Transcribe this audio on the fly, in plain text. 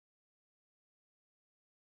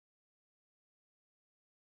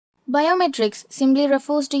Biometrics simply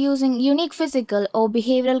refers to using unique physical or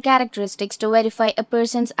behavioral characteristics to verify a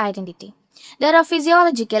person's identity. There are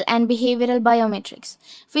physiological and behavioral biometrics.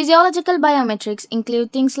 Physiological biometrics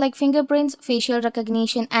include things like fingerprints, facial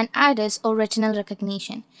recognition, and iris or retinal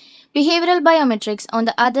recognition. Behavioral biometrics, on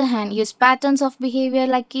the other hand, use patterns of behavior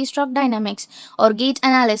like keystroke dynamics or gait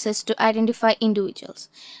analysis to identify individuals.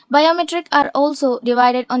 Biometric are also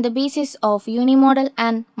divided on the basis of unimodal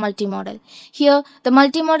and multimodal. Here, the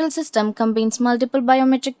multimodal system combines multiple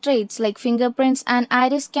biometric traits like fingerprints and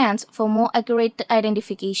iris scans for more accurate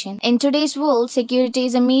identification. In today's world, security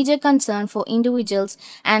is a major concern for individuals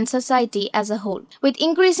and society as a whole. With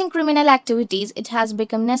increasing criminal activities, it has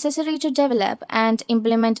become necessary to develop and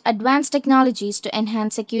implement advanced technologies to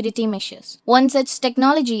enhance security measures. One such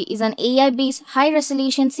technology is an AI-based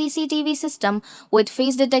high-resolution CCTV system with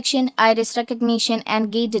face detection, iris recognition,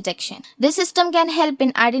 and gait detection. This system can help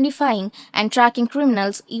in identifying and tracking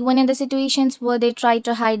criminals even in the situations where they try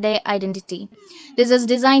to hide their identity. This is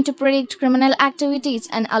designed to predict criminal activities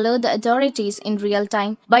and alert the authorities in real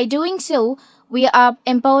time. By doing so, we are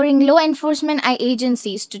empowering law enforcement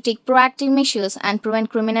agencies to take proactive measures and prevent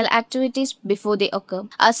criminal activities before they occur.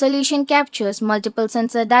 Our solution captures multiple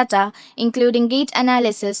sensor data, including gait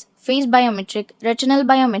analysis, face biometric, retinal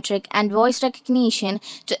biometric, and voice recognition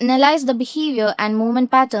to analyze the behavior and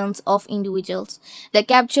movement patterns of individuals. The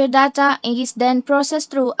captured data is then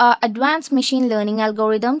processed through our advanced machine learning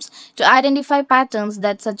algorithms to identify patterns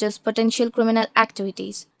that suggest potential criminal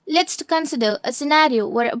activities. Let's consider a scenario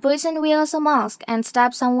where a person wears a mask and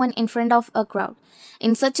stabs someone in front of a crowd.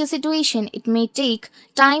 In such a situation, it may take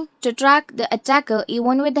time to track the attacker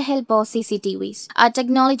even with the help of CCTVs. Our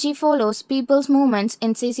technology follows people's movements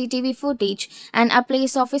in CCTV footage and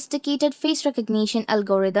applies sophisticated face recognition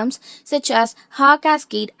algorithms such as Haar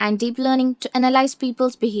cascade and deep learning to analyze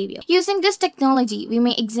people's behavior. Using this technology, we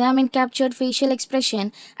may examine captured facial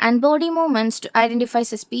expression and body movements to identify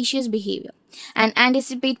suspicious behavior and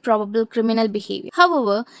anticipate probable criminal behavior.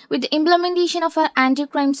 However, with the implementation of our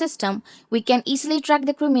anti-crime system, we can easily track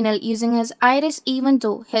the criminal using his iris even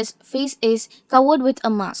though his face is covered with a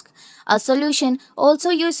mask. Our solution also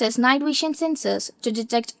uses night vision sensors to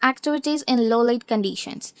detect activities in low light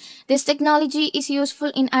conditions. This technology is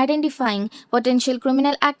useful in identifying potential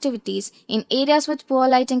criminal activities in areas with poor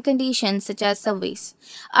lighting conditions such as subways.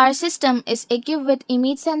 Our system is equipped with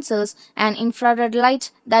image sensors and infrared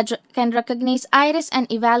light that can recognize iris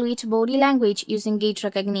and evaluate body language using gait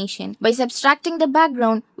recognition. By subtracting the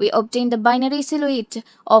background, we obtain the binary silhouette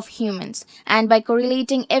of humans, and by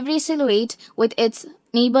correlating every silhouette with its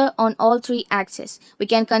neighbor on all three axes, we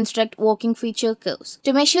can construct walking feature curves.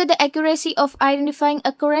 To measure the accuracy of identifying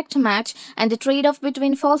a correct match and the trade-off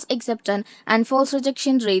between false acceptance and false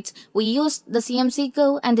rejection rates, we use the CMC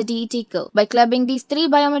curve and the DET curve. By clubbing these three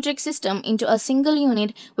biometric systems into a single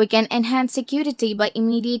unit, we can enhance security by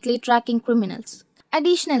immediately tracking criminals.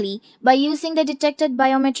 Additionally, by using the detected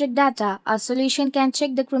biometric data, our solution can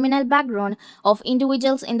check the criminal background of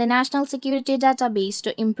individuals in the National Security Database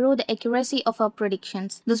to improve the accuracy of our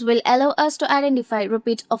predictions. This will allow us to identify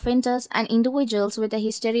repeat offenders and individuals with a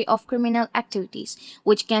history of criminal activities,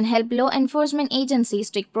 which can help law enforcement agencies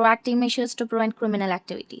take proactive measures to prevent criminal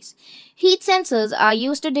activities. Heat sensors are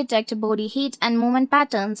used to detect body heat and movement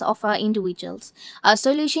patterns of our individuals. Our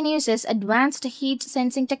solution uses advanced heat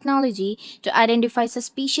sensing technology to identify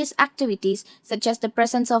suspicious activities such as the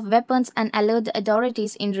presence of weapons and alert the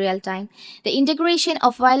authorities in real time. The integration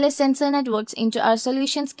of wireless sensor networks into our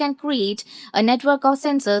solutions can create a network of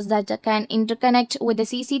sensors that can interconnect with the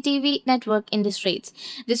CCTV network in the streets.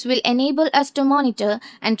 This will enable us to monitor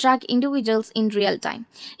and track individuals in real time,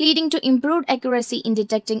 leading to improved accuracy in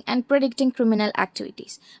detecting and predicting criminal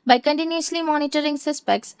activities. By continuously monitoring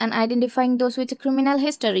suspects and identifying those with a criminal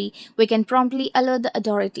history, we can promptly alert the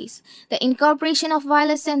authorities. The incorporation of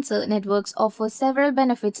wireless sensor networks offers several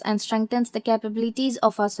benefits and strengthens the capabilities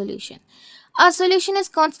of our solution. Our solution is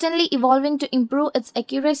constantly evolving to improve its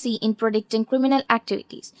accuracy in predicting criminal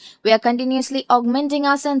activities. We are continuously augmenting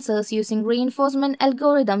our sensors using reinforcement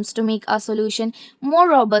algorithms to make our solution more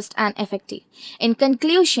robust and effective. In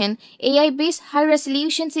conclusion, AI-based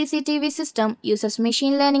high-resolution CCTV system uses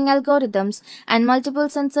machine learning algorithms and multiple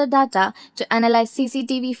sensor data to analyze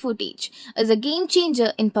CCTV footage, is a game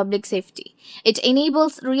changer in public safety. It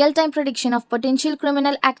enables real-time prediction of potential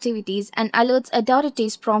criminal activities and alerts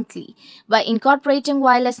authorities promptly. By incorporating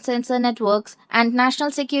wireless sensor networks and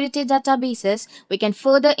national security databases, we can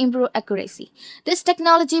further improve accuracy. This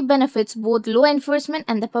technology benefits both law enforcement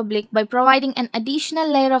and the public by providing an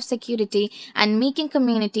additional layer of security and making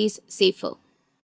communities safer.